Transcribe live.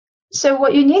So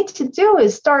what you need to do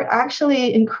is start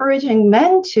actually encouraging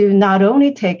men to not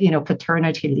only take,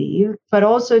 paternity leave, but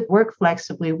also work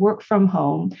flexibly, work from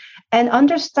home, and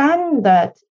understand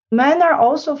that men are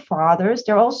also fathers.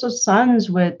 They're also sons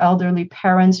with elderly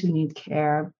parents who need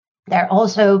care. There are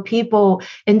also people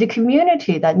in the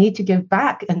community that need to give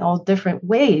back in all different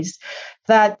ways,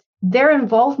 that their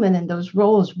involvement in those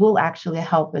roles will actually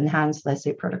help enhance, let's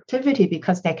say, productivity,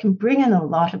 because they can bring in a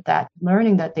lot of that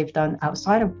learning that they've done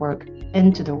outside of work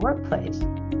into the workplace.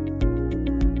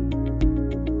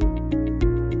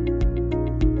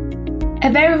 A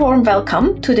very warm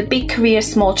welcome to the Big Career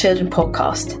Small Children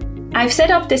podcast. I've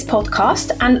set up this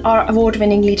podcast and our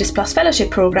award-winning Leaders Plus Fellowship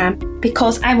program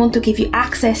because I want to give you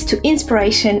access to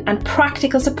inspiration and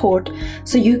practical support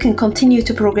so you can continue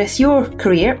to progress your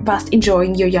career whilst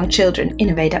enjoying your young children in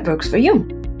a way that works for you.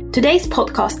 Today's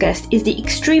podcast guest is the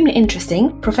extremely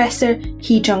interesting Professor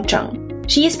Heejung Chung.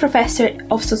 She is Professor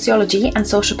of Sociology and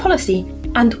Social Policy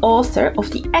and author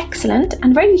of the excellent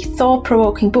and very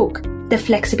thought-provoking book, The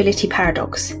Flexibility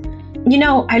Paradox. You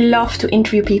know, I love to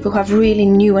interview people who have really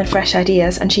new and fresh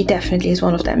ideas, and she definitely is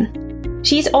one of them.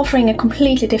 She's offering a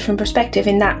completely different perspective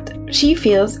in that she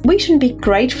feels we shouldn't be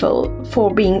grateful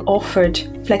for being offered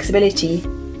flexibility,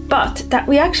 but that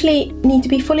we actually need to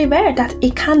be fully aware that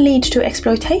it can lead to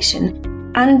exploitation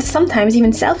and sometimes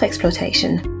even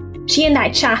self-exploitation. She and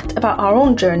I chat about our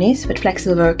own journeys with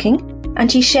flexible working,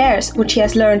 and she shares what she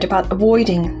has learned about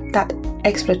avoiding that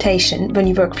exploitation when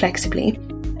you work flexibly.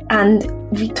 And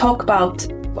we talk about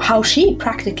how she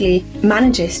practically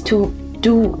manages to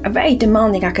do a very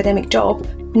demanding academic job,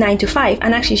 9 to 5,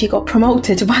 and actually she got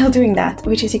promoted while doing that,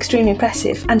 which is extremely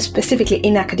impressive, and specifically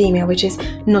in academia, which is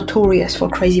notorious for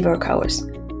crazy work hours.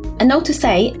 A note to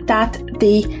say that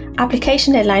the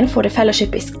application deadline for the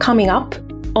fellowship is coming up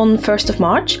on 1st of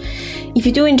March. If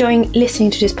you do enjoy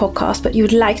listening to this podcast, but you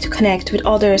would like to connect with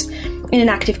others in an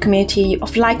active community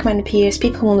of like-minded peers,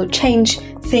 people who want to change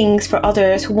things for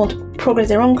others, who want to progress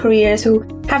their own careers, who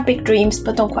have big dreams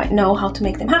but don't quite know how to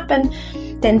make them happen,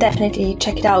 then definitely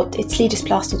check it out. It's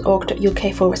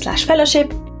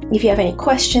leadersplus.org.uk/fellowship. If you have any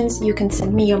questions, you can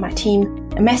send me or my team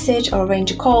a message or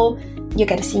arrange a call. You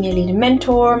get a senior leader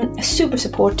mentor, a super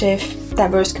supportive,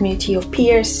 diverse community of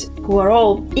peers who are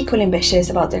all equally ambitious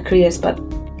about their careers but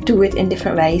do it in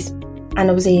different ways, and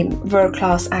obviously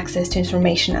world-class access to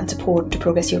information and support to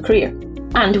progress your career.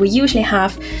 And we usually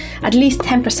have at least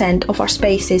 10% of our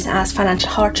spaces as financial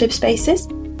hardship spaces.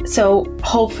 So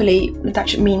hopefully that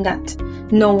should mean that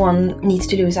no one needs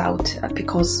to lose out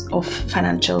because of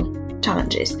financial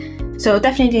challenges. So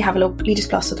definitely have a look,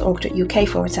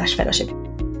 leadersplus.org.uk/fellowship.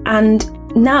 And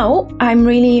now I'm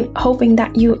really hoping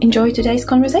that you enjoy today's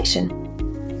conversation.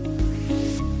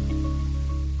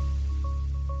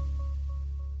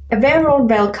 A very warm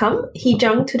welcome,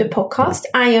 Heejung, to the podcast.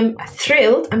 I am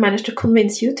thrilled I managed to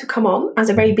convince you to come on as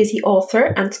a very busy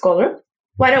author and scholar.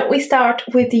 Why don't we start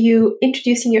with you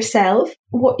introducing yourself,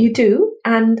 what you do,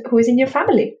 and who is in your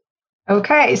family?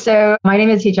 Okay, so my name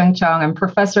is Heejung Chung. I'm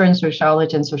professor in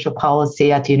sociology and social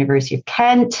policy at the University of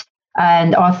Kent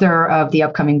and author of the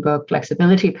upcoming book,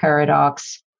 Flexibility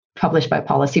Paradox, published by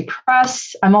Policy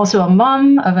Press. I'm also a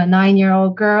mom of a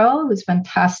 9-year-old girl who's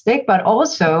fantastic, but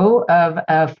also of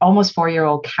an almost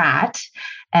 4-year-old cat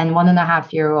and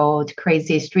 1.5-year-old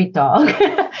crazy street dog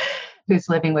who's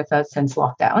living with us since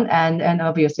lockdown, and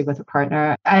obviously with a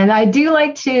partner. And I do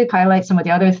like to highlight some of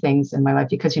the other things in my life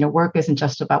because, work isn't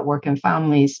just about work and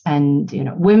families. And,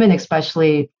 women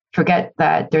especially forget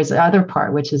that there's the other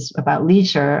part, which is about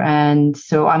leisure. And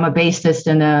so I'm a bassist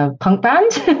in a punk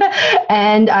band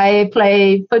and I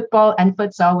play football and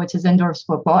futsal, which is indoor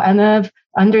football, and an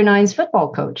under-9s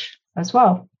football coach as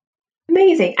well.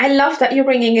 Amazing. I love that you're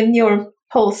bringing in your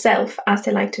whole self, as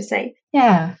they like to say.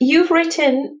 Yeah. You've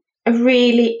written a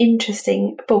really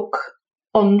interesting book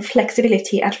on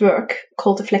flexibility at work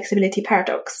called The Flexibility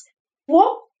Paradox.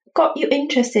 What got you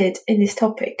interested in this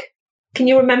topic? Can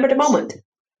you remember the moment?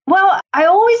 Well, I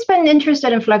always been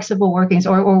interested in flexible workings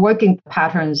or working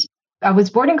patterns. I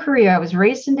was born in Korea. I was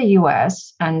raised in the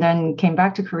US and then came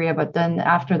back to Korea. But then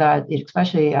after that,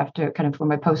 especially after kind of for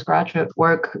my postgraduate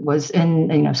work, was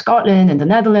in Scotland and the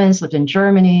Netherlands, lived in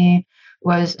Germany,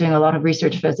 was doing a lot of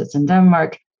research visits in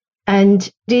Denmark.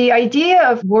 And the idea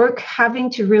of work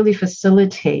having to really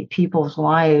facilitate people's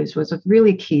lives was a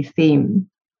really key theme.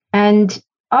 And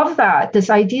of that, this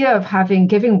idea of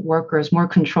giving workers more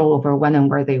control over when and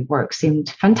where they work seemed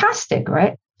fantastic,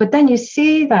 right? But then you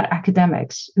see that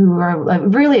academics who are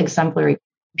really exemplary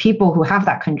people who have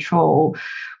that control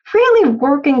really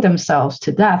working themselves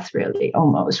to death, really,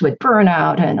 almost with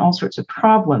burnout and all sorts of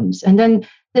problems. And then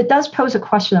it does pose a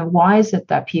question of why is it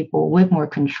that people with more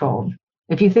control,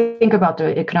 if you think about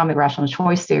the economic rational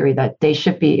choice theory, that they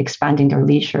should be expanding their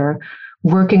leisure,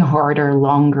 working harder,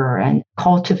 longer, and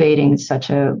cultivating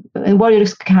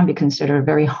what can be considered a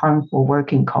very harmful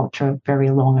working culture of very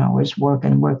long hours work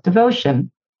and work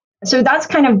devotion. So that's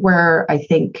kind of where I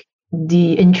think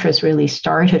the interest really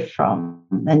started from.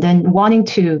 And then wanting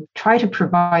to try to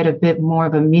provide a bit more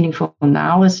of a meaningful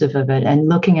analysis of it and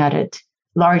looking at it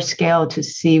large scale to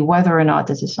see whether or not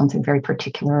this is something very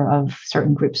particular of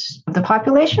certain groups of the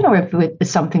population, or if it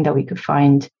is something that we could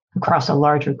find across a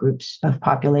larger groups of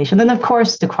population. Then, of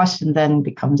course, the question then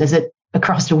becomes, is it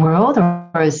across the world,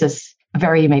 or is this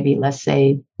very, maybe, let's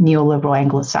say, neoliberal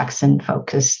Anglo-Saxon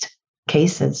focused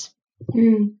cases?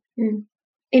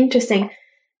 Interesting.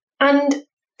 And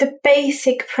the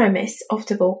basic premise of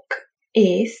the book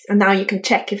is, and now you can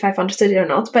check if I've understood it or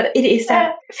not, but it is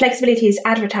that flexibility is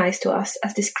advertised to us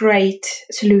as this great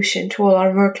solution to all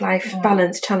our work-life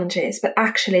balance challenges. But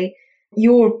actually,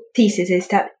 your thesis is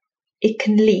that it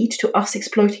can lead to us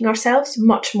exploiting ourselves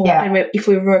much more than if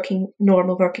we're working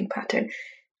normal working pattern.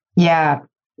 Yeah.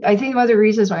 I think one of the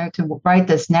reasons why I have to write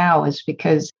this now is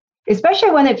because,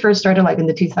 especially when it first started, like in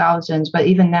the 2000s, but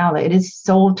even now, it is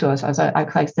sold to us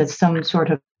as some sort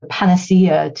of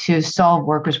panacea to solve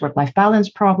workers' work-life balance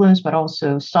problems, but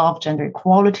also solve gender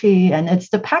equality. And it's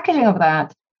the packaging of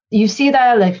that. You see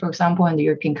that, like, for example, in the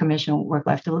European Commission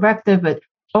Work-Life Directive, but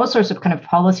all sorts of kind of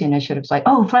policy initiatives like,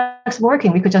 flexible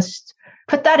working, we could just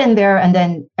put that in there and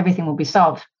then everything will be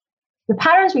solved. The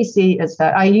patterns we see is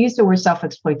that I use the word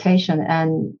self-exploitation,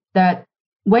 and that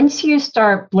once you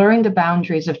start blurring the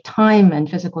boundaries of time and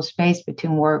physical space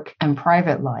between work and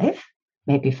private life,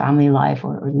 maybe family life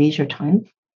or leisure time,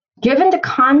 given the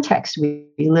context we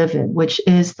live in, which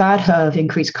is that of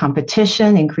increased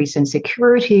competition, increased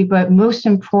insecurity, but most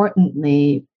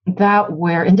importantly, that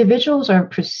where individuals are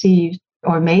perceived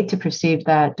or made to perceive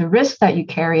that the risk that you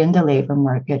carry in the labor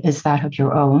market is that of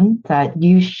your own, that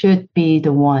you should be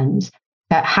the ones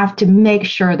that have to make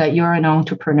sure that you're an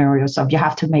entrepreneur yourself. You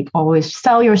have to always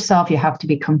sell yourself. You have to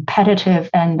be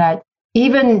competitive. And that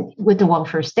even with the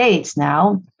welfare states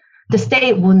now, the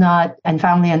state will not, and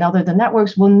family and the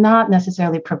networks will not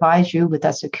necessarily provide you with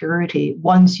that security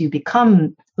once you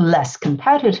become less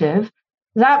competitive.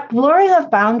 That blurring of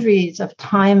boundaries of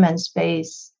time and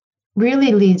space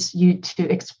really leads you to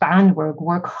expand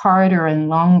work harder and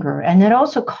longer. And it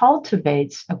also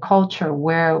cultivates a culture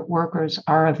where workers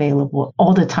are available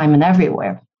all the time and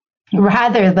everywhere,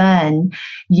 rather than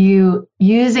you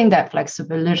using that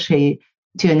flexibility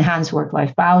to enhance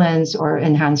work-life balance or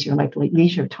enhance your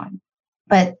leisure time.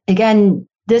 But again,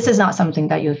 this is not something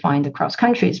that you'll find across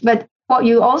countries. But what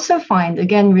you also find,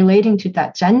 again, relating to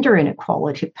that gender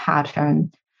inequality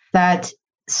pattern, that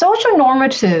social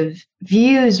normative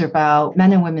views about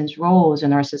men and women's roles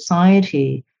in our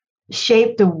society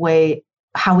shape the way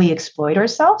how we exploit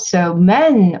ourselves. So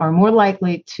men are more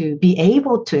likely to be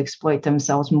able to exploit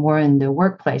themselves more in the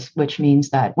workplace, which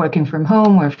means that working from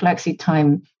home or flexi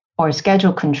time or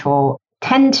schedule control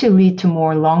tend to lead to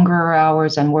more longer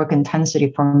hours and work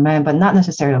intensity for men, but not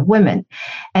necessarily women.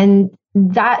 And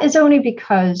that is only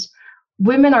because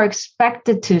women are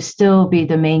expected to still be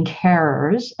the main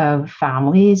carers of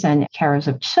families and carers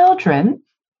of children,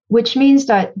 which means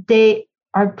that they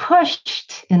are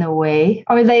pushed in a way,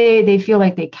 or they feel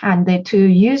like to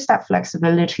use that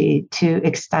flexibility to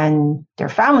extend their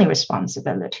family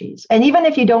responsibilities. And even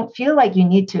if you don't feel like you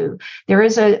need to, there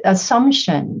is an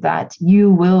assumption that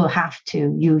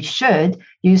you should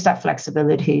use that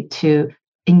flexibility to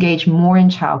engage more in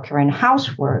childcare and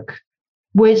housework,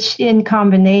 which in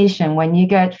combination, when you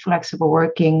get flexible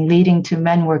working leading to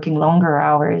men working longer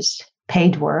hours,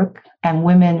 paid work, and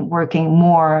women working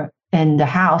more in the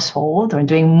household or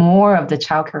doing more of the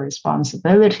childcare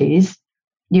responsibilities,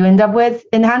 you end up with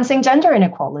enhancing gender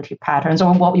inequality patterns,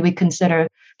 or what we would consider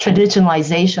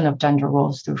traditionalization of gender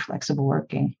roles through flexible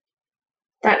working.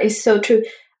 That is so true.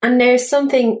 And there's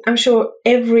something I'm sure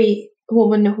every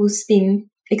woman who's been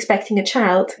expecting a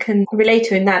child can relate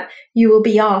to, in that you will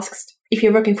be asked, if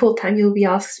you're working full-time, you'll be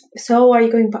asked, so are you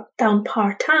going down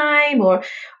part-time, or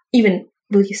even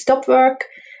will you stop work?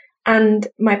 And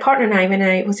my partner and I, when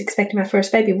I was expecting my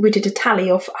first baby, we did a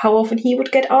tally of how often he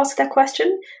would get asked that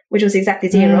question, which was exactly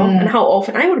 0, and how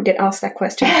often I would get asked that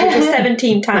question, which was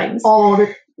 17 times.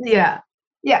 Yeah.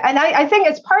 And I think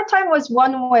it's part-time was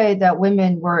one way that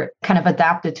women were kind of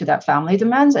adapted to that family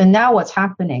demands. And now what's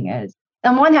happening is,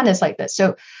 on one hand, it's like this.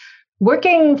 So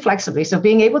working flexibly, so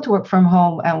being able to work from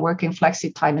home and working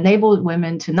flexi time enabled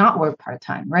women to not work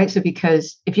part-time, right? So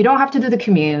because if you don't have to do the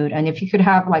commute and if you could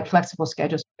have like flexible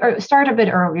schedules or start a bit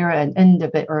earlier and end a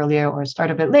bit earlier or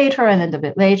start a bit later and end a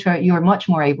bit later, you're much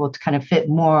more able to kind of fit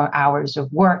more hours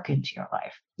of work into your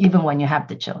life, even when you have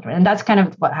the children. And that's kind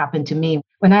of what happened to me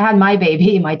when I had my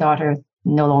baby, my daughter,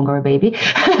 no longer a baby.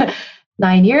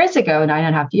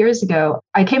 9.5 years ago,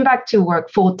 I came back to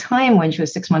work full time when she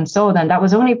was 6 months old. And that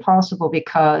was only possible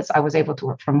because I was able to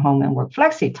work from home and work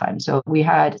flexi time. So we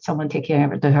had someone take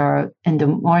care of her in the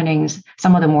mornings,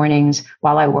 some of the mornings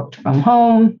while I worked from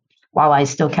home, while I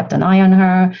still kept an eye on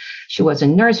her. She was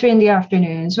in nursery in the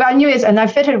afternoons. So I knew it, and I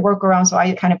fitted work around. So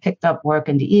I kind of picked up work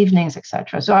in the evenings,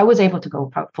 etc. So I was able to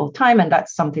go full time. And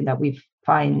that's something that we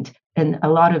find in a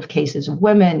lot of cases of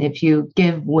women. If you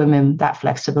give women that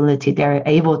flexibility, they're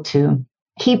able to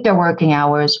keep their working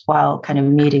hours while kind of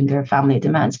meeting their family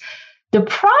demands. The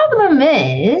problem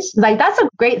is, like, that's a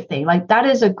great thing. Like, that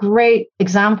is a great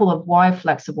example of why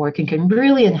flexible working can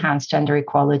really enhance gender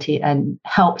equality and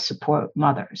help support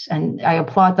mothers. And I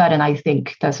applaud that. And I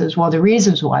think this is one of the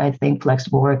reasons why I think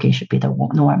flexible working should be the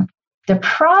norm. The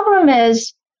problem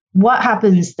is what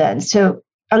happens then. So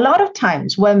a lot of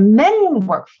times when men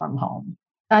work from home,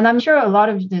 and I'm sure a lot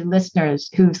of the listeners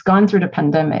who've gone through the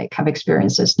pandemic have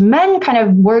experienced this, men kind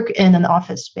of work in an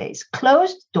office space,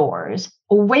 closed doors,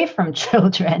 away from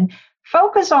children,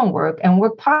 focus on work, and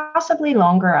work possibly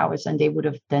longer hours than they would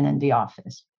have done in the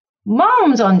office.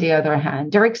 Moms, on the other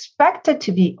hand, they're expected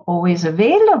to be always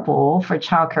available for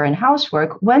childcare and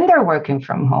housework when they're working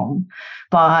from home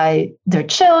by their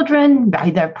children, by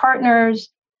their partners.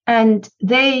 And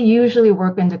they usually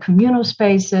work in the communal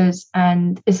spaces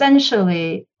and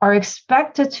essentially are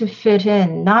expected to fit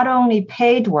in not only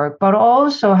paid work, but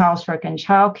also housework and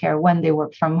childcare when they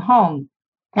work from home.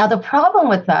 Now, the problem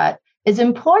with that is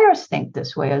employers think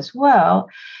this way as well.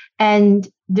 And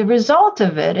the result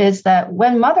of it is that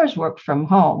when mothers work from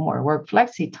home or work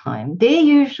flexi time, they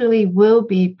usually will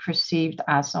be perceived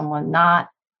as someone not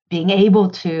being able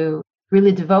to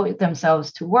really devote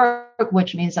themselves to work,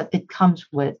 which means that it comes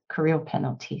with career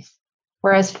penalties.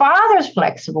 Whereas fathers'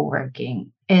 flexible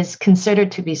working is considered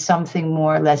to be something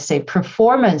more, let's say,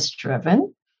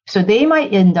 performance-driven. So they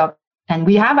might end up, and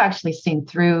we have actually seen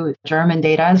through German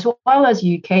data as well as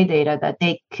UK data, that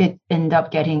they could end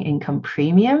up getting income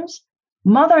premiums.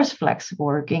 Mothers' flexible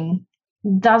working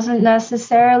doesn't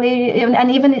necessarily, and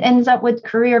even ends up with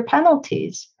career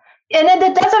penalties. And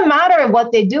it doesn't matter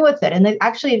what they do with it. And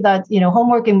actually that, home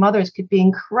working mothers could be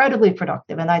incredibly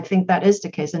productive. And I think that is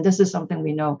the case. And this is something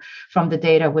we know from the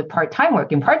data with part-time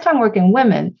working. Part-time working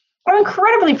women are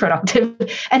incredibly productive.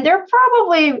 And they're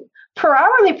probably per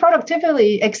hourly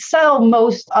productivity excel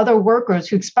most other workers,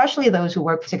 who, especially those who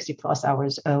work 60 plus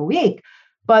hours a week.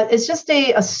 But it's just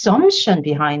an assumption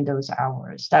behind those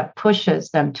hours that pushes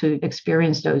them to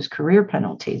experience those career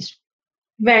penalties.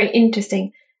 Very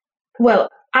interesting. Well,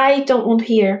 I don't want to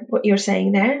hear what you're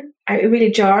saying there. It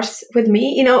really jars with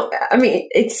me.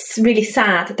 It's really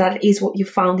sad that is what you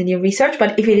found in your research,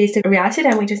 but if it is the reality,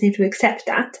 then we just need to accept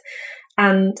that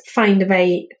and find a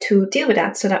way to deal with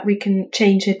that so that we can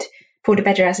change it for the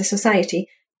better as a society.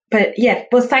 But yeah,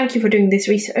 well, thank you for doing this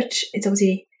research. It's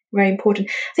obviously very important.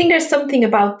 I think there's something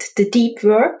about the deep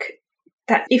work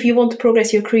that if you want to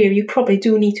progress your career, you probably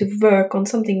do need to work on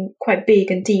something quite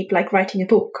big and deep, like writing a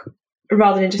book,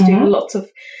 rather than just doing lots of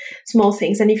small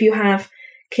things. And if you have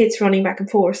kids running back and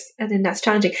forth, then that's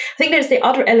challenging. I think there's the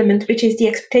other element, which is the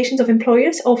expectations of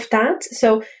employers of that.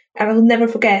 So I will never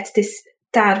forget this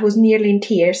dad who was nearly in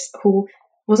tears, who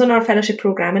was on our fellowship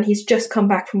program, and he's just come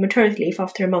back from maternity leave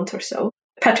after a month or so.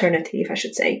 Paternity leave, I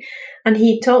should say. And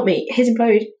he told me his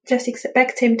employer just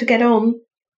expects him to get on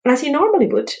as he normally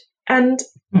would. And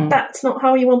that's not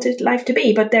how he wanted life to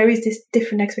be. But there is this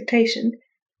different expectation.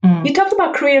 You talked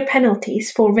about career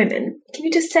penalties for women. Can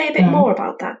you just say a bit more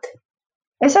about that?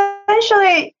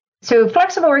 Essentially, so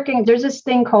flexible working, there's this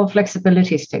thing called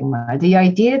flexibility stigma. The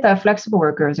idea that flexible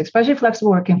workers, especially flexible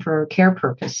working for care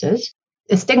purposes,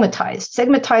 is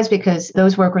stigmatized because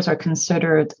those workers are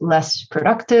considered less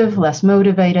productive, less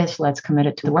motivated, less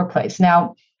committed to the workplace.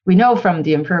 Now, we know from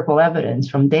the empirical evidence,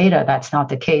 from data, that's not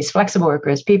the case. Flexible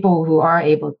workers, people who are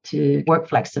able to work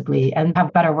flexibly and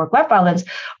have better work-life balance,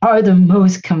 are the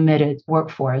most committed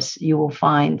workforce. You will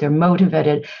find they're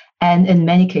motivated, and in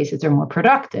many cases, they're more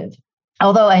productive.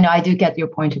 Although I know I do get your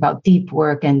point about deep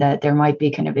work and that there might be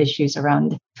kind of issues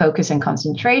around focus and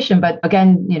concentration. But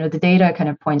again, the data kind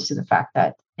of points to the fact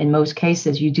that in most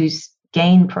cases, you do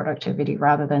gain productivity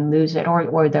rather than lose it,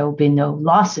 or there will be no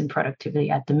loss in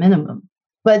productivity at the minimum.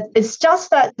 But it's just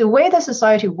that the way the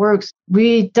society works,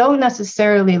 we don't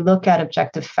necessarily look at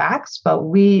objective facts, but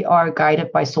we are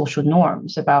guided by social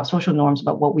norms about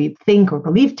what we think or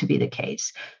believe to be the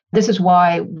case. This is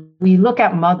why we look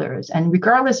at mothers, and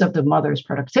regardless of the mother's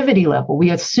productivity level, we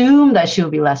assume that she'll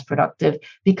be less productive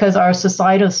because our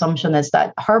societal assumption is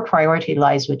that her priority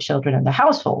lies with children in the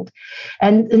household.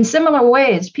 And in similar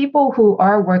ways, people who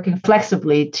are working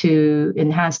flexibly to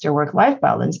enhance their work-life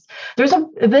balance, there's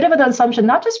a bit of an assumption,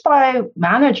 not just by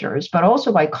managers, but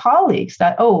also by colleagues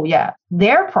that, oh yeah,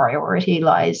 their priority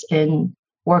lies in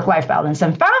work-life balance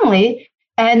and family,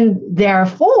 and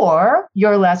therefore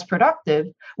you're less productive,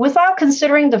 without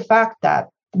considering the fact that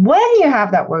when you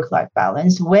have that work-life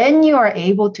balance, when you are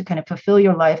able to kind of fulfill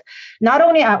your life, not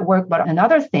only at work, but in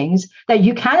other things, that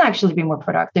you can actually be more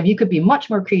productive. You could be much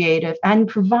more creative and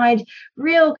provide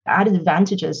real added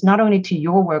advantages, not only to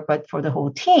your work, but for the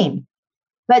whole team.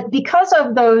 But because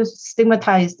of those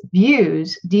stigmatized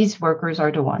views, these workers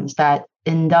are the ones that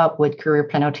end up with career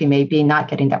penalty, maybe not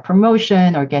getting that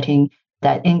promotion or getting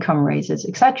that income raises,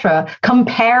 etc.,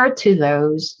 compared to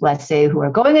those, let's say, who are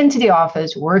going into the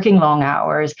office, working long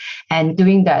hours, and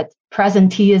doing that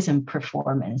presenteeism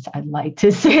performance, I'd like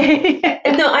to say.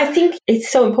 No, I think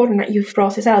it's so important that you've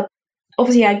brought this out.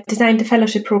 Obviously, I designed the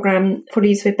fellowship program for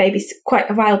Leaders with Babies quite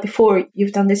a while before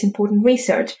you've done this important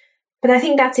research. But I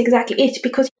think that's exactly it,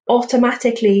 because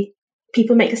automatically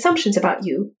people make assumptions about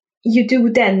you. You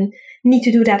do then need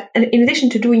to do that. And in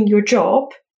addition to doing your job,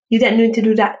 you then need to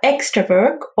do that extra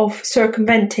work of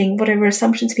circumventing whatever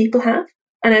assumptions people have.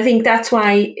 And I think that's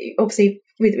why, obviously,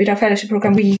 with our fellowship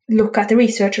program, we look at the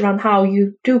research around how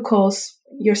you do cause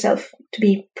yourself to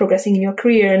be progressing in your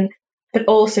career. But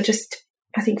also just,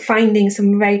 I think, finding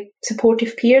some very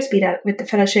supportive peers, be that with the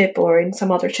fellowship or in some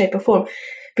other shape or form,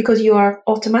 because you are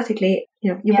automatically,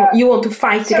 you want to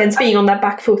fight against being on that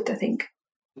back foot, I think.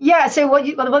 Yeah. So one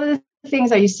of the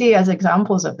things that you see as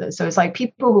examples of this, so it's like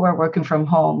people who are working from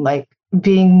home, like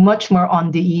being much more on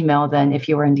the email than if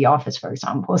you were in the office, for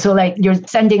example. So like you're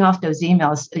sending off those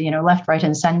emails, left, right,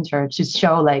 and center to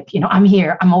show like, I'm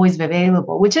here, I'm always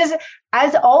available, which is,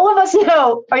 as all of us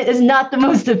know, is not the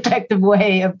most effective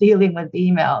way of dealing with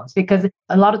emails, because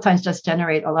a lot of times just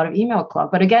generate a lot of email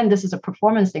clock. But again, this is a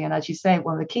performance thing. And as you say,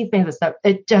 one of the key things is that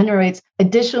it generates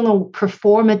additional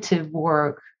performative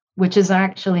work, which is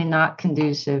actually not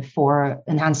conducive for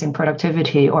enhancing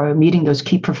productivity or meeting those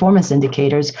key performance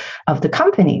indicators of the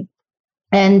company.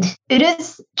 And it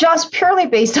is just purely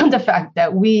based on the fact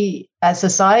that we as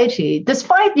society,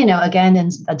 despite, again, in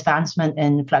advancement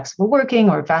in flexible working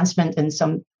or advancement in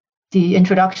the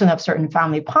introduction of certain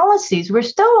family policies, we're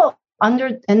still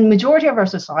in majority of our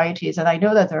societies, and I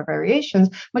know that there are variations,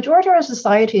 majority of our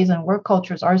societies and work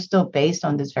cultures are still based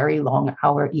on this very long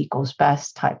hour equals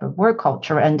best type of work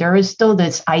culture. And there is still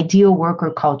this ideal worker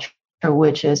culture,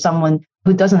 which is someone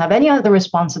who doesn't have any other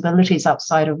responsibilities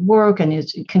outside of work and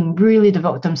can really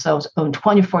devote themselves on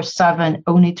 24/7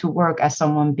 only to work as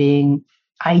someone being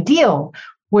ideal.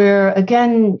 Where,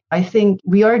 again, I think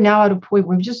we are now at a point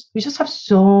where we just have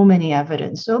so many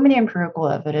evidence, so many empirical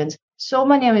evidence, so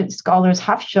many scholars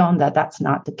have shown that that's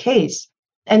not the case.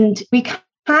 And we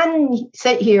can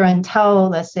sit here and tell,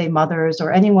 let's say, mothers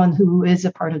or anyone who is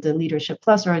a part of the Leadership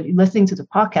Plus or listening to the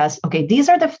podcast, okay, these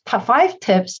are the top 5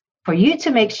 tips for you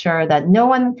to make sure that no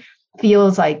one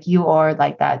feels like you are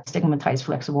like that stigmatized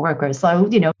flexible worker. So,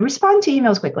 respond to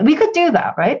emails quickly. We could do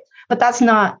that, right? But that's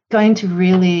not going to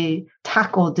really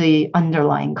tackle the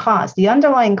underlying cause. The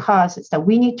underlying cause is that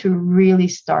we need to really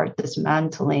start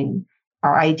dismantling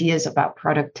our ideas about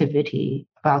productivity,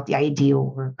 about the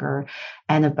ideal worker,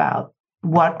 and about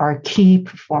what our key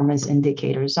performance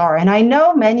indicators are. And I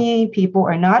know many people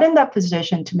are not in that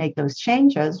position to make those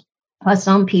changes, but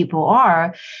some people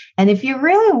are. And if you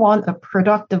really want a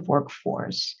productive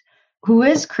workforce who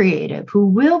is creative, who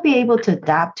will be able to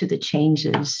adapt to the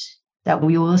changes that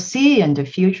we will see in the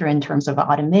future in terms of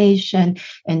automation,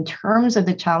 in terms of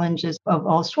the challenges of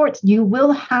all sorts, you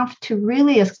will have to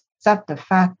really accept the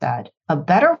fact that a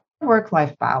better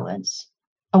work-life balance,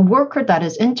 a worker that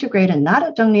is integrated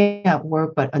not only at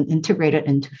work, but integrated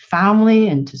into family,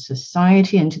 into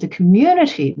society, into the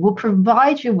community, will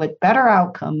provide you with better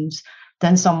outcomes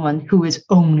than someone who is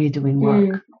only doing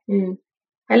work.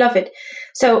 I love it.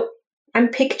 So I'm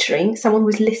picturing someone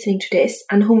who's listening to this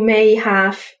and who may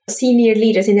have senior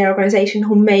leaders in their organization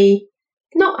who may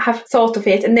not have thought of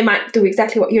it, and they might do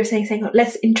exactly what you're saying,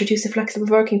 let's introduce a flexible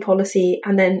working policy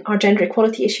and then our gender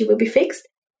equality issue will be fixed.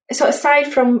 So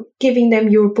aside from giving them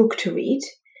your book to read,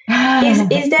 is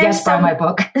there yes, buy my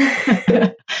book.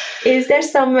 Is there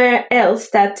somewhere else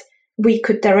that we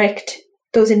could direct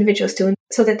those individuals to,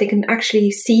 so that they can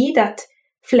actually see that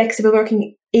flexible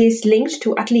working is linked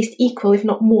to at least equal, if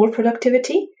not more,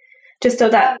 productivity, just so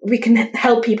that we can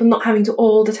help people not having to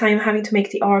all the time having to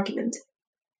make the argument?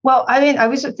 Well, I mean, I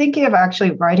was thinking of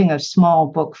actually writing a small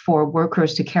book for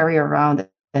workers to carry around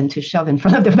and to shove in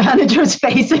front of the managers'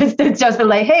 faces to just be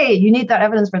like, hey, you need that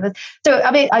evidence for this. So,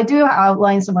 I mean, I do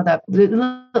outline some of that,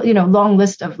 long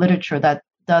list of literature that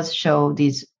does show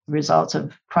these results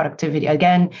of productivity.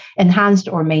 Again, enhanced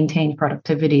or maintained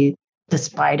productivity,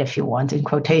 despite, if you want, in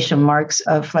quotation marks,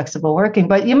 of flexible working.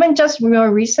 But even just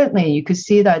more recently, you could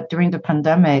see that during the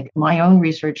pandemic, my own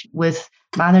research with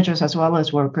managers as well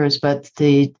as workers, but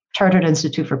the Chartered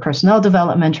Institute for Personnel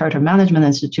Development, Chartered Management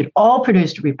Institute, all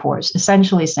produced reports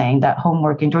essentially saying that home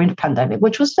working during the pandemic,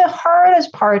 which was the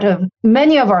hardest part of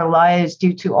many of our lives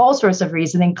due to all sorts of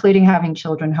reasons, including having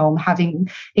children home, having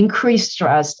increased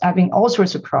stress, having all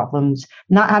sorts of problems,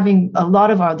 not having a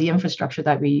lot of the infrastructure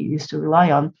that we used to rely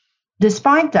on,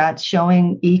 despite that,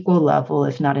 showing equal level,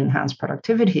 if not enhanced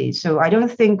productivity. So I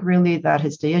don't think really that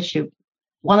is the issue.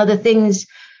 One of the things,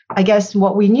 I guess,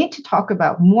 what we need to talk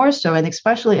about more so, and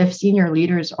especially if senior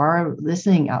leaders are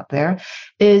listening out there,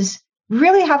 is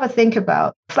really have a think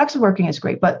about flexible working is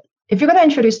great, but if you're going to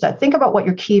introduce that, think about what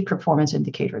your key performance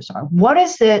indicators are. What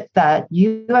is it that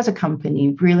you as a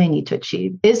company really need to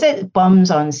achieve? Is it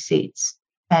bums on seats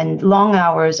and long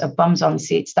hours of bums on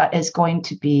seats that is going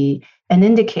to be an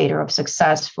indicator of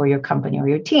success for your company or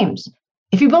your teams?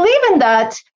 If you believe in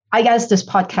that, I guess this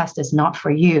podcast is not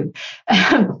for you,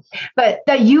 but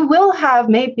that you will have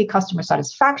maybe customer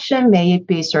satisfaction, may it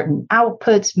be certain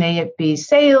outputs, may it be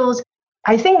sales.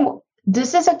 I think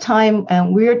this is a time,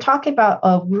 and we're talking about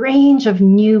a range of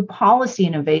new policy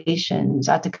innovations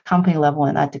at the company level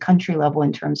and at the country level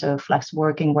in terms of flex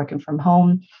working, working from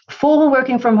home, full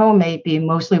working from home, maybe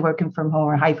mostly working from home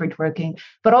or hybrid working,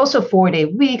 but also 4-day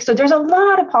week. So there's a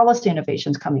lot of policy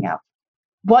innovations coming out.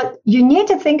 What you need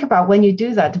to think about when you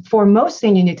do that, the foremost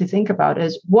thing you need to think about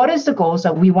is what is the goals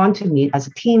that we want to meet as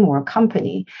a team or a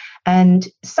company? And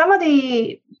some of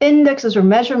the indexes or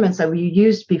measurements that we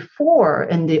used before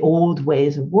in the old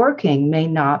ways of working may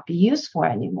not be useful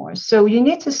anymore. So you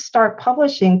need to start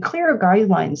publishing clear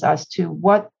guidelines as to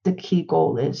what the key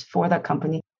goal is for that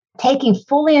company, taking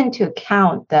fully into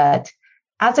account that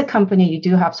as a company, you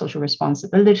do have social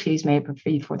responsibilities,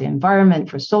 maybe for the environment,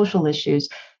 for social issues.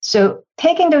 So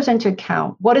taking those into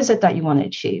account, what is it that you want to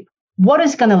achieve? What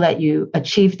is going to let you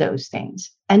achieve those things?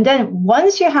 And then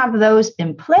once you have those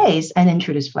in place and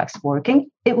introduce flexible working,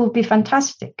 it will be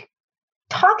fantastic.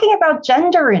 Talking about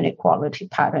gender inequality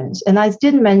patterns, and I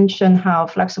did mention how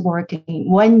flexible working,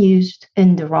 when used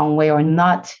in the wrong way or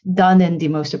not done in the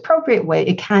most appropriate way,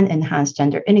 it can enhance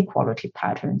gender inequality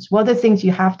patterns. One of the things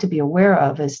you have to be aware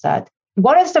of is that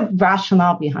what is the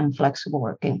rationale behind flexible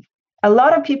working? A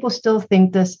lot of people still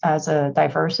think this as a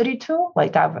diversity tool,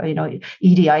 like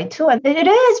EDI tool, and it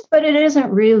is, but it isn't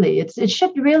really. It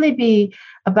should really be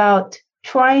about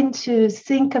trying to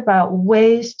think about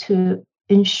ways to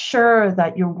ensure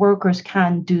that your workers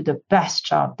can do the best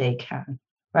job they can,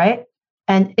 right?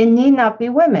 And it need not be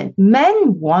women.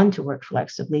 Men want to work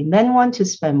flexibly. Men want to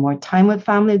spend more time with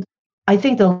family. I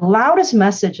think the loudest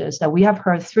messages that we have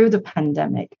heard through the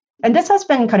pandemic, and this has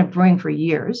been kind of brewing for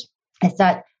years, is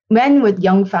that men with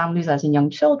young families, as in young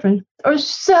children, are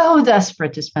so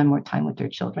desperate to spend more time with their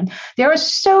children. They are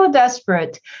so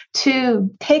desperate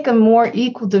to take a more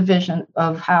equal division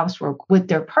of housework with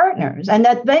their partners. And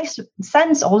that makes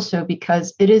sense also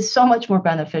because it is so much more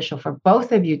beneficial for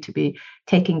both of you to be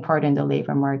taking part in the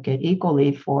labor market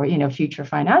equally for, future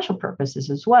financial purposes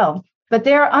as well. But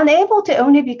they're unable to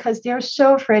only because they're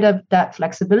so afraid of that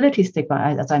flexibility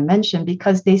stigma, as I mentioned,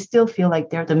 because they still feel like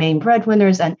they're the main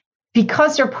breadwinners. And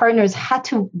because their partners had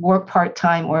to work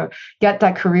part-time or get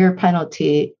that career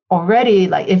penalty already,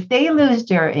 like if they lose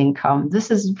their income, this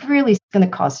is really going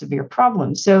to cause severe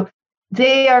problems. So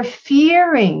they are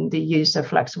fearing the use of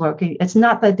flex working. It's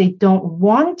not that they don't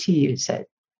want to use it,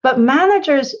 but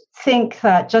managers think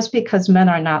that just because men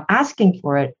are not asking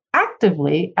for it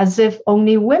actively, as if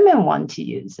only women want to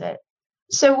use it.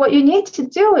 So what you need to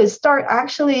do is start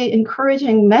actually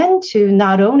encouraging men to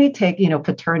not only take,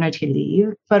 paternity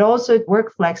leave, but also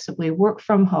work flexibly, work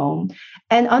from home,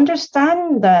 and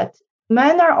understand that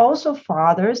men are also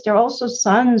fathers. They're also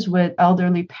sons with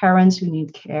elderly parents who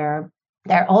need care.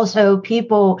 There are also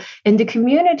people in the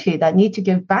community that need to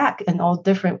give back in all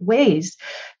different ways,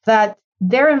 that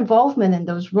their involvement in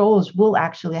those roles will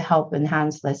actually help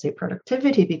enhance, let's say,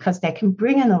 productivity, because they can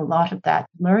bring in a lot of that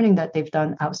learning that they've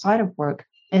done outside of work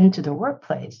into the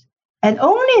workplace. And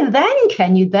only then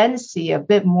can you then see a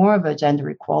bit more of a gender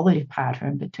equality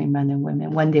pattern between men and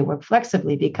women when they work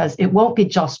flexibly, because it won't be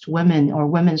just women or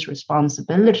women's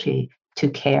responsibility to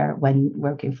care when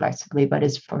working flexibly, but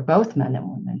it's for both men and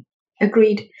women.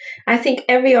 Agreed. I think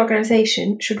every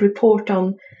organization should report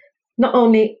on not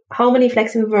only how many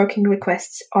flexible working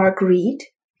requests are agreed,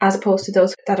 as opposed to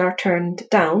those that are turned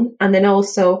down, and then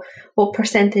also what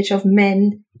percentage of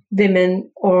men, women,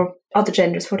 or other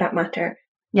genders for that matter,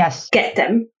 get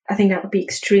them. I think that would be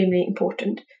extremely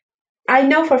important. I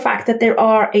know for a fact that there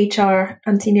are HR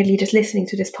and senior leaders listening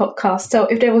to this podcast. So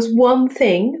if there was one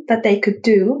thing that they could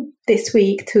do this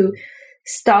week to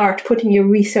start putting your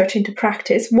research into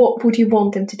practice, what would you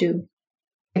want them to do?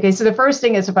 Okay, so the first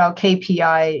thing is about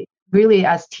KPI. Really,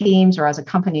 as teams or as a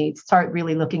company, start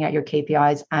really looking at your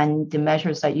KPIs and the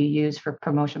measures that you use for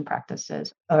promotion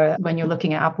practices or when you're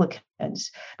looking at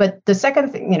applicants. But the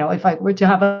second thing, if I were to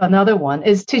have another one,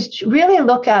 is to really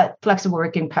look at flexible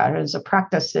working patterns or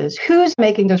practices. Who's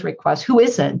making those requests? Who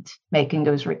isn't making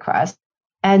those requests?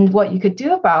 And what you could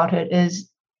do about it is,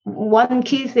 one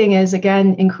key thing is,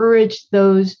 again, encourage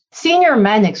those senior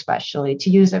men, especially,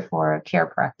 to use it for care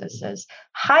practices.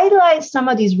 Highlight some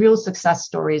of these real success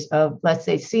stories of, let's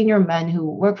say, senior men who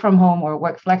work from home or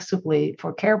work flexibly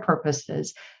for care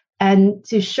purposes, and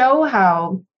to show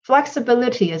how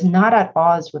flexibility is not at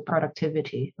odds with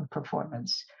productivity or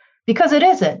performance, because it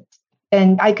isn't.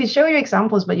 And I could show you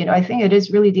examples, but, I think it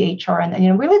is really the HR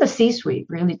and really the C-suite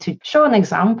really to show an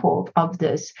example of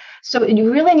this. So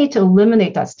you really need to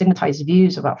eliminate that stigmatized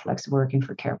views about flexible working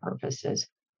for care purposes.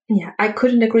 Yeah, I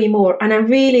couldn't agree more. And I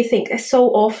really think that so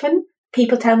often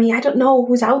people tell me, I don't know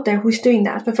who's out there who's doing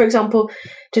that. But for example,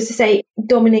 just to say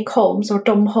Dominic Holmes or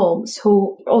Dom Holmes,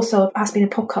 who also has been a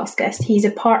podcast guest, he's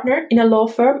a partner in a law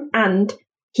firm and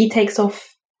he takes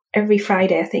off every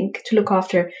Friday, I think, to look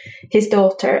after his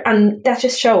daughter. And that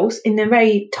just shows in a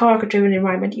very target-driven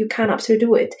environment, you can absolutely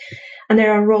do it. And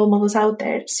there are role models out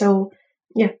there. So,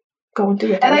 yeah, go and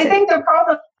do it. And I think the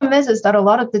problem is that a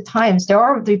lot of the times there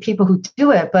are the people who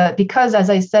do it, but because, as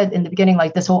I said in the beginning,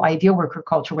 like this whole ideal worker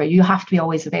culture where you have to be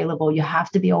always available, you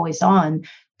have to be always on,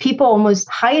 people almost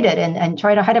hide it and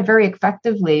try to hide it very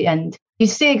effectively. And you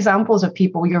see examples of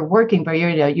people you're working, but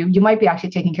you might be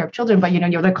actually taking care of children, but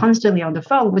they're constantly on the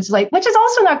phone, which is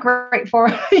also not great for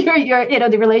your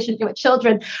the relationship with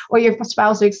children or your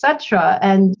spouse, etc.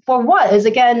 And for what is,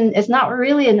 again, it's not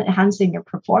really enhancing your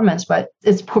performance, but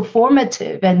it's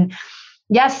performative. And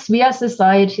yes, we as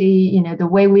society, the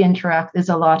way we interact is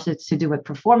a lot to do with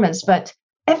performance, but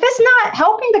if it's not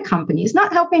helping the company, it's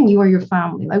not helping you or your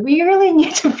family. Like, we really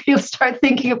need to start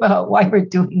thinking about why we're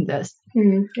doing this.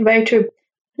 Very true.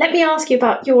 Let me ask you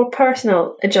about your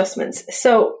personal adjustments.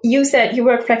 So you said you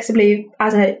work flexibly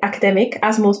as an academic,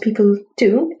 as most people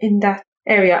do in that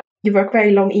area. You work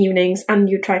very long evenings and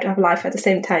you try to have life at the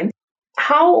same time.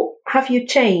 How have you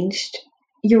changed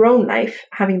your own life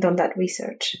having done that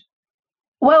research?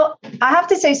 Well, I have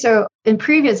to say, so in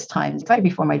previous times, right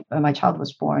before my child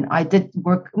was born, I did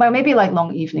work, maybe like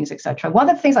long evenings, etc. One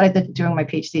of the things that I did during my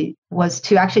PhD was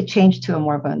to actually change to a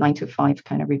more of a 9 to 5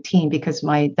 kind of routine, because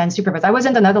my then supervisor, I was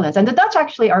in the Netherlands, and the Dutch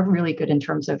actually are really good in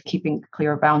terms of keeping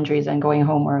clear boundaries and going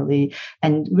home early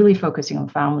and really focusing on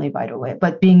family, by the way,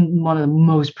 but being one of the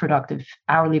most productive,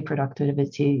 hourly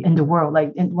productivity in the world,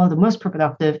 like one of the most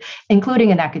productive,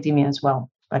 including in academia as well,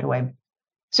 by the way.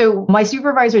 So my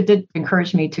supervisor did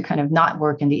encourage me to kind of not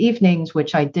work in the evenings,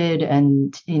 which I did.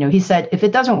 And, he said, if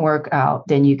it doesn't work out,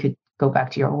 then you could go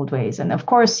back to your old ways. And of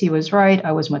course, he was right.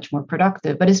 I was much more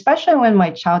productive. But especially when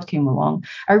my child came along,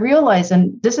 I realized,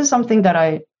 and this is something that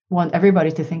I want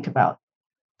everybody to think about.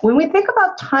 When we think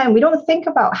about time, we don't think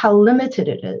about how limited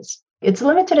it is. It's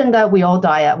limited in that we all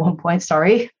die at one point.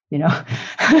 Sorry,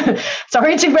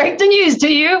 sorry to break the news to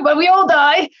you, but we all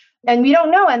die. And we don't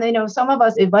know. And, some of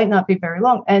us, it might not be very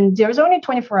long. And there's only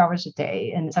 24 hours a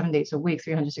day and 7 days a week,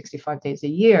 365 days a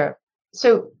year.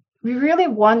 So we really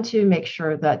want to make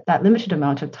sure that that limited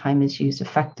amount of time is used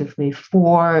effectively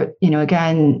for,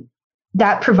 again,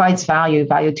 that provides value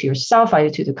to yourself, value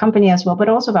to the company as well, but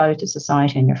also value to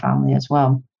society and your family as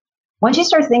well. Once you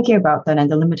start thinking about that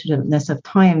and the limitedness of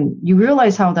time, you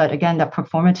realize how that, again, that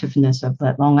performativeness of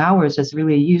that long hours is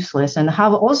really useless, and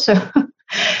how also...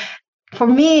 For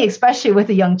me, especially with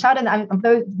a young child, and I'm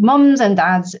both mums and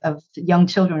dads of young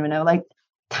children, like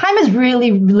time is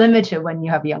really limited when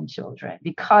you have young children,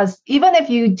 because even if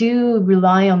you do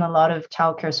rely on a lot of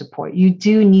childcare support, you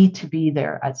do need to be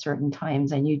there at certain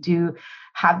times, and you do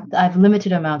have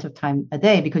limited amount of time a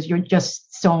day because you're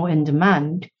just so in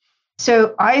demand.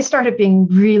 So I started being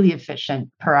really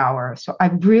efficient per hour. So I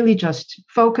really just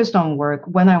focused on work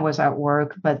when I was at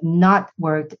work, but not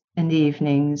worked in the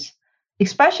evenings,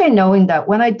 especially knowing that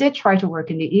when I did try to work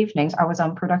in the evenings, I was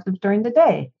unproductive during the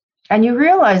day. And you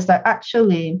realize that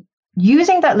actually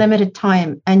using that limited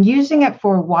time and using it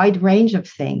for a wide range of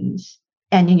things,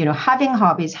 and having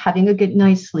hobbies, having a good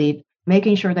night's sleep,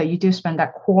 making sure that you do spend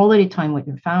that quality time with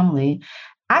your family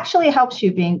actually helps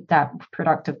you being that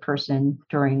productive person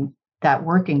during that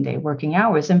working day, working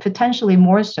hours, and potentially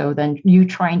more so than you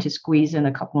trying to squeeze in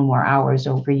a couple more hours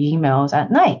over emails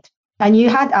at night. And you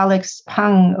had Alex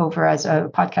Hung over as a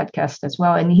podcast guest as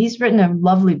well. And he's written a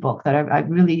lovely book that I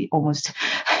really almost,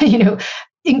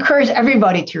 encourage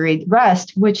everybody to read,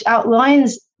 Rest, which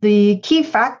outlines the key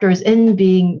factors in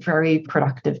being very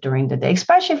productive during the day,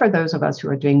 especially for those of us who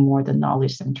are doing more than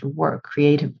knowledge center work,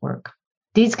 creative work.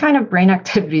 These kind of brain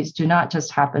activities do not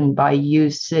just happen by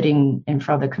you sitting in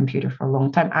front of the computer for a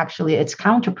long time. Actually, it's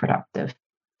counterproductive.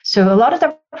 So a lot of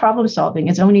the problem solving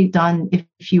is only done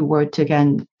if you were to,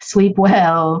 again, sleep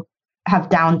well, have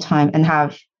downtime, and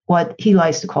have what he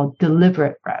likes to call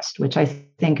deliberate rest, which I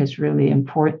think is really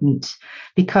important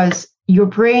because your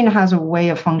brain has a way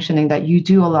of functioning that you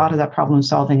do a lot of that problem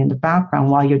solving in the background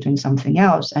while you're doing something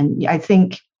else. And I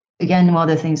think, again, one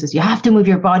of the things is you have to move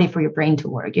your body for your brain to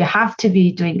work. You have to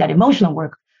be doing that emotional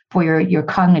work for your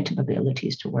cognitive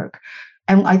abilities to work.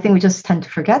 And I think we just tend to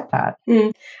forget that.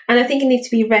 And I think it needs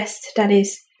to be rest that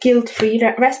is guilt-free,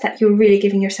 rest that you're really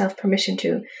giving yourself permission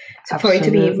to, for it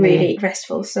to be really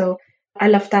restful. So I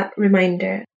love that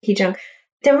reminder, Heejung.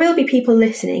 There will be people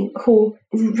listening who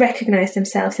recognize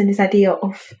themselves in this idea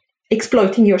of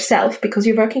exploiting yourself because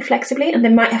you're working flexibly, and they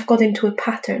might have got into a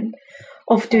pattern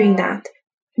of doing that.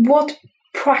 What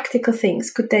practical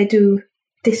things could they do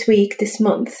this week, this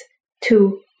month,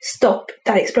 to stop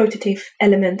that exploitative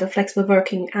element of flexible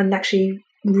working and actually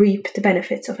reap the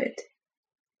benefits of it?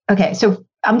 Okay, so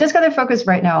I'm just going to focus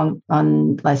right now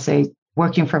on let's say,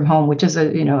 working from home, which is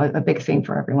a big thing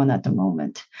for everyone at the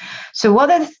moment. So what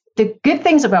are the good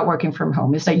things about working from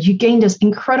home is that you gain this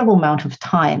incredible amount of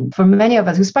time. For many of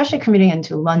us, especially commuting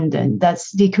into London,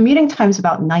 that's the commuting time is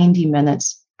about 90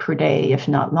 minutes per day, if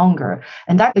not longer.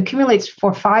 And that accumulates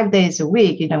for 5 days a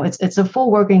week. It's a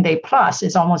full working day plus.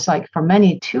 It's almost like for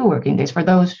many 2 working days. For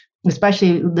those,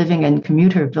 especially living in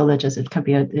commuter villages, it can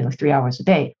be 3 hours a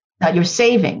day that you're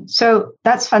saving. So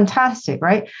that's fantastic,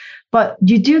 right? But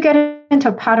you do get into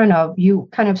a pattern of you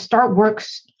kind of start work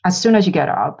as soon as you get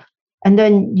up, and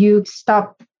then you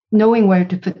stop knowing where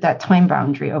to put that time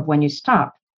boundary of when you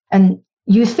stop. And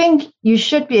you think you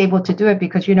should be able to do it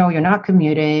because you're not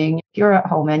commuting, you're at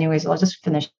home anyways. I'll just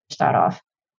finish that off.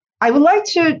 I would like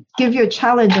to give you a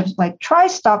challenge of try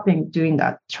stopping doing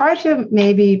that. Try to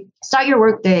maybe start your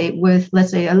workday with,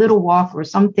 let's say, a little walk or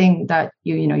something that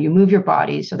you move your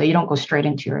body so that you don't go straight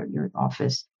into your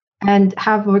office, and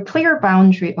have a clear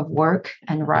boundary of work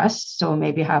and rest. So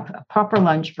maybe have a proper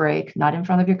lunch break, not in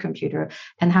front of your computer,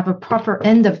 and have a proper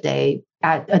end of day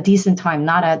at a decent time,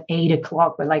 not at 8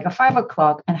 o'clock, but like a 5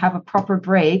 o'clock, and have a proper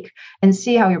break and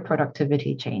see how your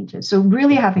productivity changes. So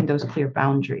really having those clear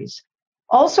boundaries.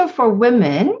 Also for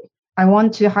women, I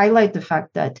want to highlight the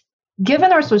fact that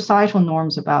given our societal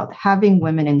norms about having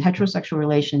women in heterosexual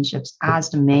relationships as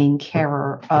the main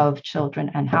carer of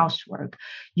children and housework,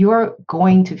 you're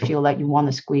going to feel like you want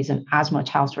to squeeze in as much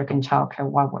housework and childcare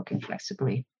while working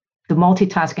flexibly. The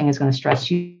multitasking is going to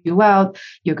stress you out.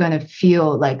 You're going to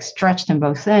feel stretched in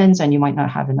both ends, and you might not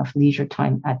have enough leisure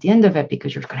time at the end of it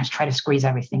because you're going to try to squeeze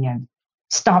everything in.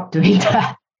 Stop doing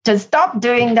that. Just stop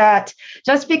doing that.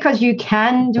 Just because you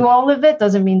can do all of it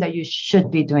doesn't mean that you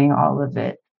should be doing all of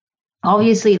it.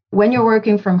 Obviously, when you're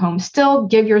working from home, still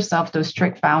give yourself those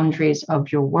strict boundaries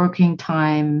of your working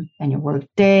time and your work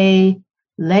day.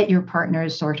 Let your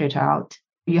partners sort it out.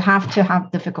 You have to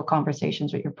have difficult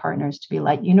conversations with your partners to be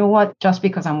like, you know what, just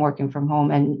because I'm working from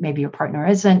home and maybe your partner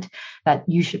isn't, that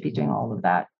you should be doing all of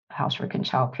that housework and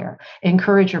childcare.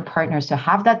 Encourage your partners to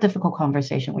have that difficult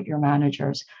conversation with your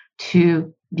managers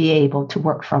to be able to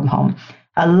work from home.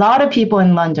 A lot of people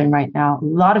in London right now, a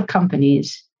lot of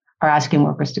companies are asking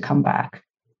workers to come back.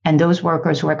 And those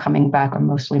workers who are coming back are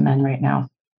mostly men right now.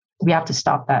 We have to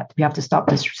stop that. We have to stop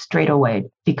this straight away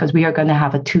because we are going to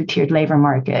have a 2-tiered labor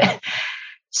market.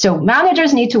 So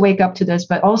managers need to wake up to this,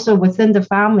 but also within the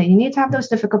family, you need to have those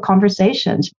difficult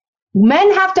conversations.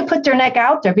 Men have to put their neck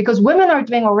out there because women are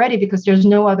doing already because there's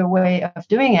no other way of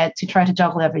doing it to try to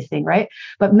juggle everything, right?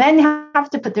 But men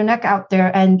have to put their neck out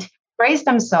there and brace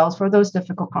themselves for those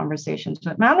difficult conversations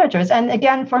with managers. And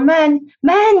again, for men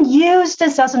use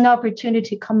this as an opportunity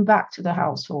to come back to the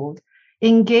household,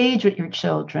 engage with your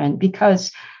children,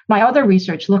 because my other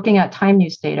research looking at time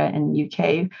use data in the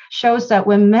UK shows that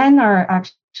when men are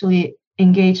actually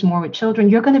engaged more with children,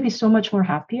 you're going to be so much more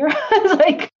happier.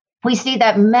 Like we see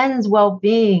that men's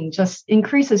well-being just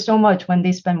increases so much when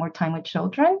they spend more time with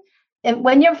children. And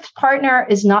when your partner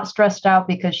is not stressed out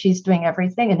because she's doing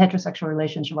everything in heterosexual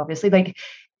relationship, obviously, like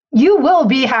you will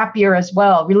be happier as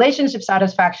well. Relationship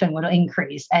satisfaction will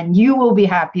increase and you will be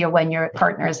happier when your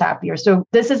partner is happier. So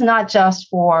this is not just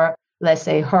for, let's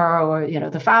say, her or,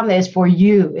 the family. Is for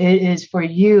you. It is for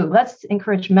you. Let's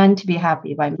encourage men to be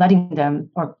happy by letting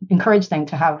them or encourage them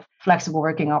to have flexible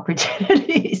working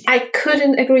opportunities. I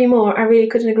couldn't agree more. I really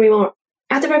couldn't agree more.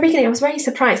 At the very beginning, I was very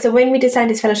surprised. So when we designed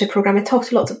this fellowship program, I talked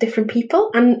to lots of different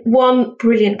people. And one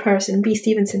brilliant person, B.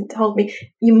 Stevenson, told me,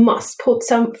 you must put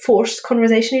some forced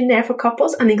conversation in there for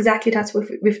couples. And exactly that's what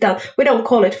we've done. We don't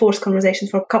call it forced conversations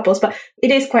for couples, but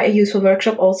it is quite a useful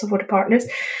workshop also for the partners.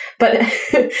 But,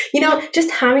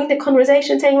 just having the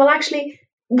conversation saying, well, actually,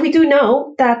 we do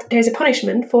know that there's a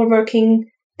punishment for working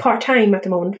part-time at the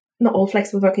moment. Not all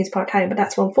flexible working is part-time, but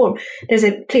that's one form. There's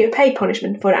a clear pay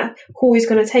punishment for that. Who is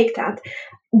going to take that?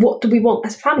 What do we want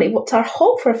as a family? What's our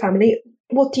hope for a family?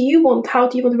 What do you want? How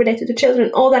do you want to relate to the children?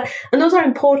 All that. And those are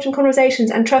important conversations.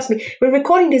 And trust me, we're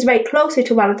recording this very closely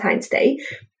to Valentine's Day.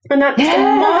 And that's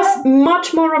a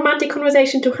much more romantic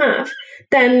conversation to have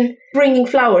than bringing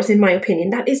flowers, in my opinion.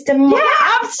 That is the most...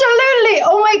 Yeah, absolutely.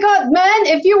 Oh my God, man,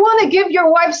 if you want to give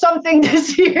your wife something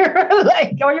this year,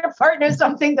 or your partner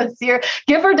something this year,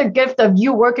 give her the gift of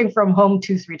you working from home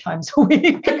 2-3 times a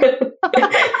week.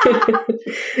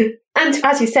 And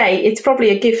as you say, it's probably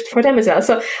a gift for them as well.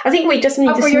 So I think we just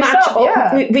need to smash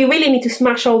we really need to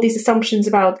smash all these assumptions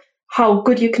about how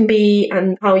good you can be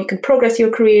and how you can progress your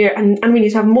career. And we need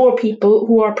to have more people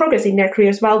who are progressing their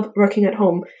careers while working at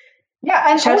home.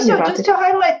 Yeah, and also just to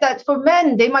highlight that for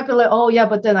men, they might be like, oh yeah,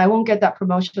 but then I won't get that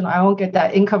promotion. I won't get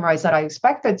that income rise that I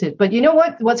expected to. But you know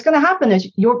what? What's going to happen is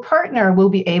your partner will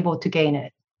be able to gain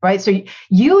it, right? So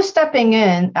you stepping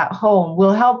in at home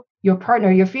will help your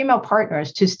partner, your female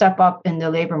partners, to step up in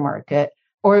the labor market,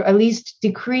 or at least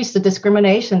decrease the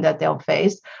discrimination that they'll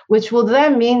face, which will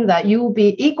then mean that you will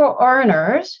be equal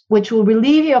earners, which will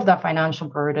relieve you of that financial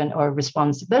burden or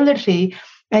responsibility,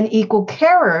 and equal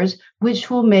carers, which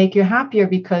will make you happier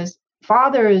because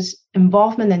father's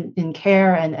involvement in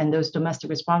care and those domestic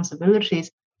responsibilities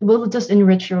will just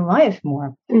enrich your life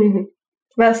more. Mm-hmm.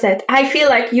 Well said. I feel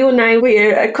like you and I,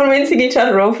 we're convincing each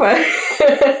other of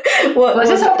Let's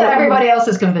just hope that everybody else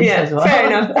is convinced as well. Fair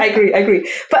enough. I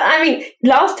agree. But I mean,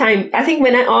 last time, I think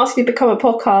when I asked you to become a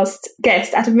podcast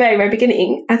guest at the very, very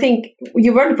beginning, I think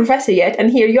you weren't a professor yet, and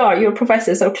here you are, you're a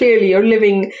professor, so clearly you're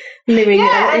living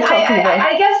and talking about.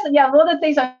 I guess, one of the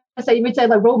things I say, you would say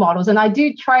like role models. And I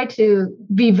do try to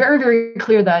be very, very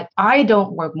clear that I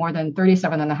don't work more than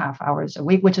 37.5 hours a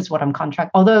week, which is what I'm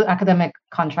contracted. Although academic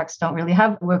contracts don't really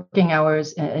have working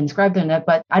hours inscribed in it,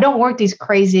 but I don't work these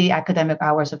crazy academic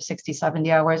hours of 60, 70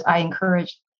 hours. I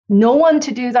encourage no one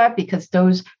to do that because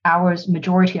those hours,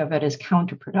 majority of it is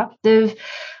counterproductive.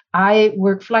 I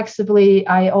work flexibly.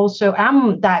 I also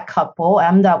am that couple,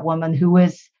 I'm that woman who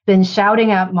is been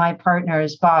shouting at my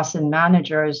partner's boss and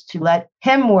managers to let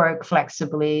him work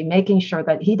flexibly, making sure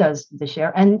that he does the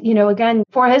share. And, again,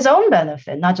 for his own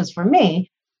benefit, not just for me.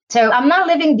 So I'm not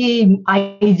living the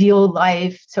ideal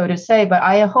life, so to say, but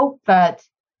I hope that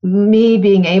me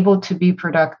being able to be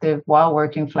productive while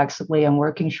working flexibly and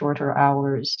working shorter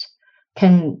hours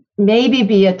can maybe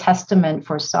be a testament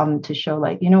for some to show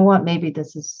like, maybe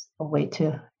this is a way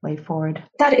forward.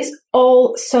 That is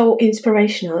all so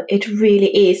inspirational. It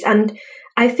really is. And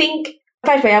I think,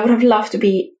 by the way, I would have loved to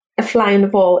be a fly on the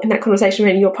wall in that conversation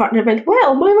when your partner went,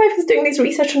 well, my wife is doing this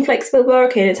research on flexible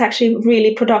working. It's actually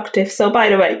really productive. So by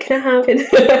the way, can I have it?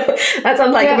 That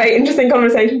sounds like a very interesting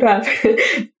conversation to have.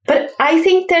 But I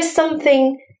think there's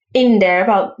something in there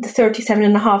about the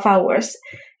 37.5 hours.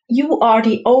 You are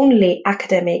the only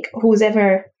academic who's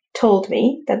ever told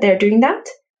me that they're doing that.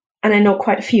 And I know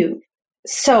quite a few.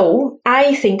 So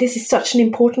I think this is such an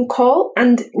important call.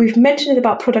 And we've mentioned it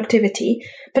about productivity,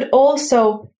 but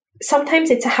also sometimes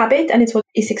it's a habit and it's what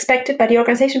is expected by the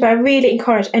organization. But I really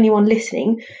encourage anyone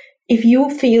listening, if you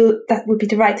feel that would be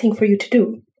the right thing for you to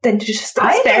do, then to just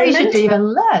experiment. I think we should do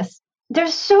even less.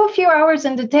 There's so few hours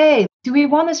in the day. Do we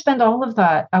want to spend all of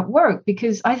that at work?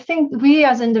 Because I think we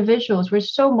as individuals, we're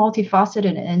so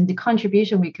multifaceted in the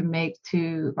contribution we can make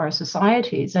to our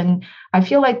societies. And I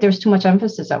feel like there's too much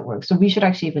emphasis at work. So we should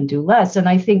actually even do less. And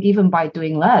I think even by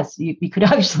doing less, we could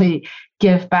actually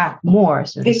give back more.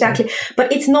 So exactly.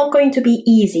 But it's not going to be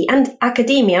easy. And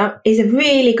academia is a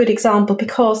really good example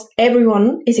because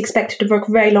everyone is expected to work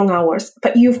very long hours.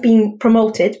 But you've been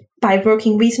promoted by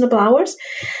working reasonable hours.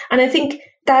 And I think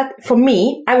that for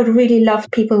me, I would really love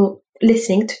people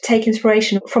listening to take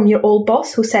inspiration from your old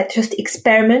boss who said just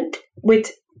experiment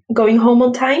with going home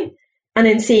on time and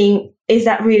then seeing, is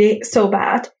that really so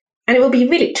bad? And it will be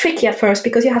really tricky at first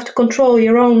because you have to control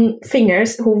your own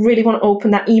fingers who really want to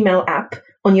open that email app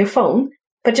on your phone.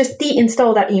 But just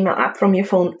deinstall that email app from your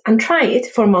phone and try it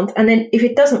for a month. And then if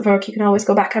it doesn't work, you can always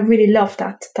go back. I really love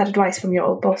that advice from your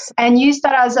old boss. And use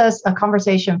that as a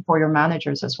conversation for your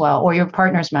managers as well, or your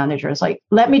partner's managers. Like,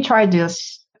 let me try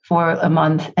this for a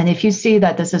month. And if you see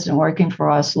that this isn't working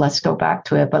for us, let's go back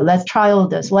to it. But let's trial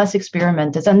this, let's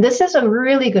experiment this. And this is a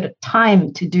really good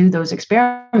time to do those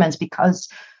experiments because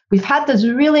we've had this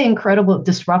really incredible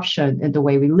disruption in the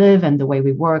way we live and the way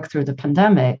we work through the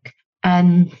pandemic.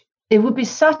 And it would be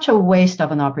such a waste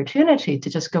of an opportunity to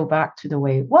just go back to the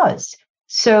way it was.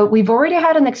 So we've already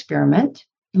had an experiment,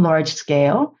 large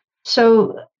scale.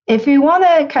 So if you want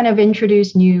to kind of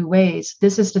introduce new ways,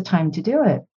 this is the time to do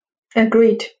it.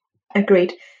 Agreed.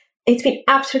 It's been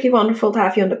absolutely wonderful to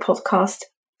have you on the podcast.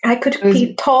 I could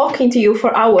keep talking to you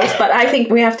for hours, but I think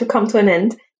we have to come to an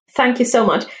end. Thank you so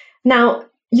much. Now,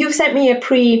 you've sent me a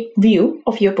preview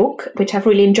of your book, which I've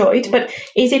really enjoyed, but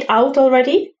is it out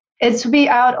already? It's to be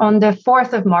out on the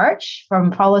 4th of March from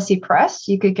Policy Press.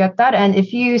 You could get that. And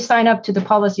if you sign up to the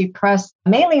Policy Press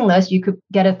mailing list, you could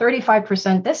get a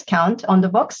 35% discount on the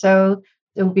book. So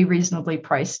it will be reasonably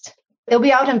priced. It'll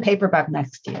be out in paperback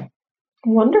next year.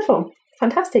 Wonderful.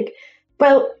 Fantastic.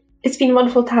 Well, it's been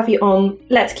wonderful to have you on.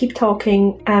 Let's keep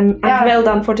talking. And well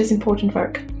done for this important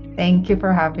work. Thank you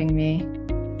for having me.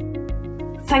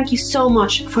 Thank you so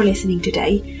much for listening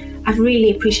today. I've really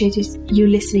appreciated you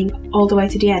listening all the way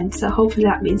to the end, so hopefully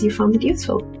that means you found it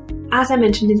useful. As I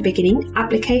mentioned in the beginning,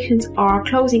 applications are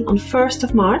closing on 1st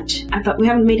of March, but we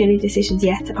haven't made any decisions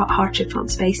yet about hardship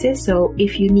fund spaces, so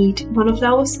if you need one of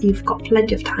those, you've got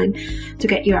plenty of time to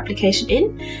get your application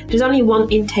in. There's only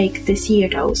one intake this year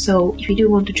though, so if you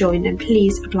do want to join, then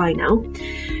please apply now.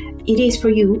 It is for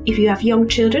you if you have young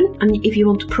children and if you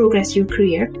want to progress your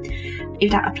career. If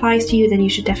that applies to you, then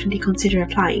you should definitely consider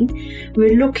applying.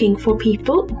 We're looking for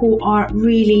people who are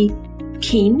really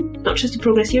keen, not just to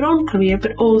progress your own career,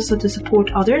 but also to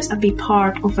support others and be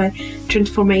part of a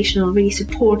transformational, really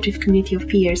supportive community of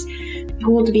peers who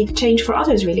want to be the change for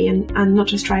others, really, and not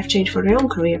just drive change for their own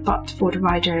career, but for the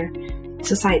wider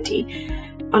society.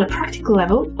 On a practical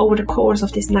level, over the course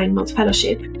of this 9-month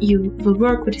fellowship, you will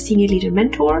work with a senior leader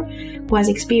mentor who has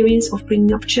experience of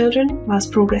bringing up children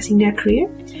whilst progressing their career.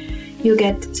 You'll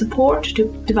get support to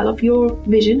develop your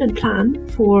vision and plan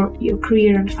for your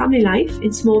career and family life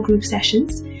in small group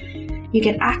sessions. You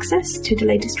get access to the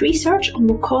latest research on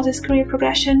what causes career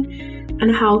progression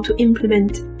and how to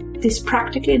implement this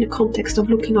practically in the context of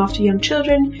looking after young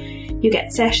children. You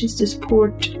get sessions to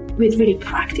support with really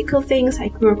practical things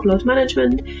like workload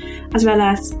management, as well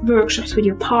as workshops with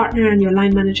your partner and your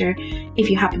line manager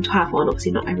if you happen to have one.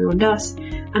 Obviously not everyone does,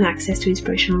 and access to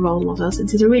inspirational role models.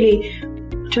 And it's a really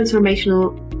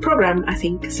transformational program, I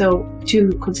think, so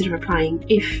do consider applying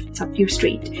if it's up your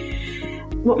street.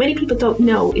 What many people don't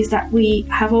know is that we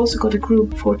have also got a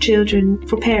group for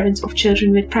parents of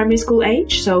children with primary school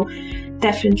age, so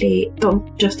definitely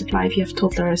don't just apply if you have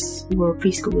toddlers or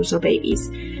preschoolers or babies.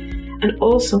 And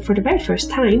also, for the very first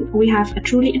time, we have a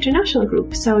truly international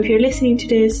group. So if you're listening to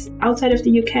this outside of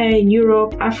the UK, in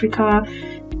Europe, Africa,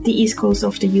 the east coast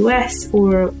of the US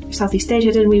or Southeast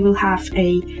Asia, then we will have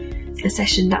a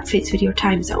session that fits with your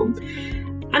time zone.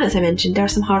 And as I mentioned, there are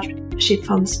some hardship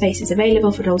fund spaces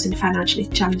available for those in financially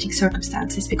challenging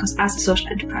circumstances, because as a social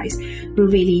enterprise, we're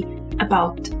really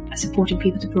about supporting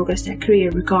people to progress their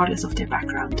career regardless of their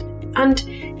background. And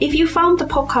if you found the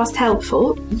podcast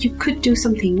helpful, you could do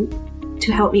something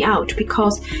to help me out,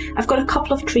 because I've got a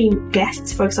couple of dream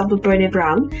guests, for example, Brené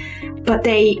Brown, but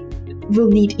they will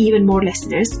need even more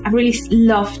listeners. I've really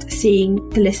loved seeing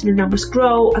the listener numbers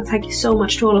grow, and thank you so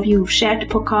much to all of you who've shared the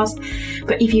podcast.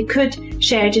 But if you could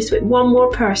share just with one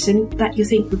more person that you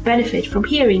think would benefit from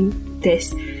hearing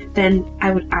this, then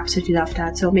I would absolutely love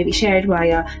that. So maybe share it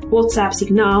via WhatsApp,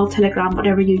 Signal, Telegram,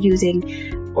 whatever you're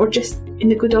using, or just in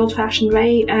the good old-fashioned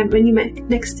way when you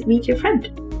next meet your friend.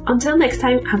 Until next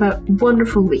time, have a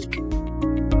wonderful week.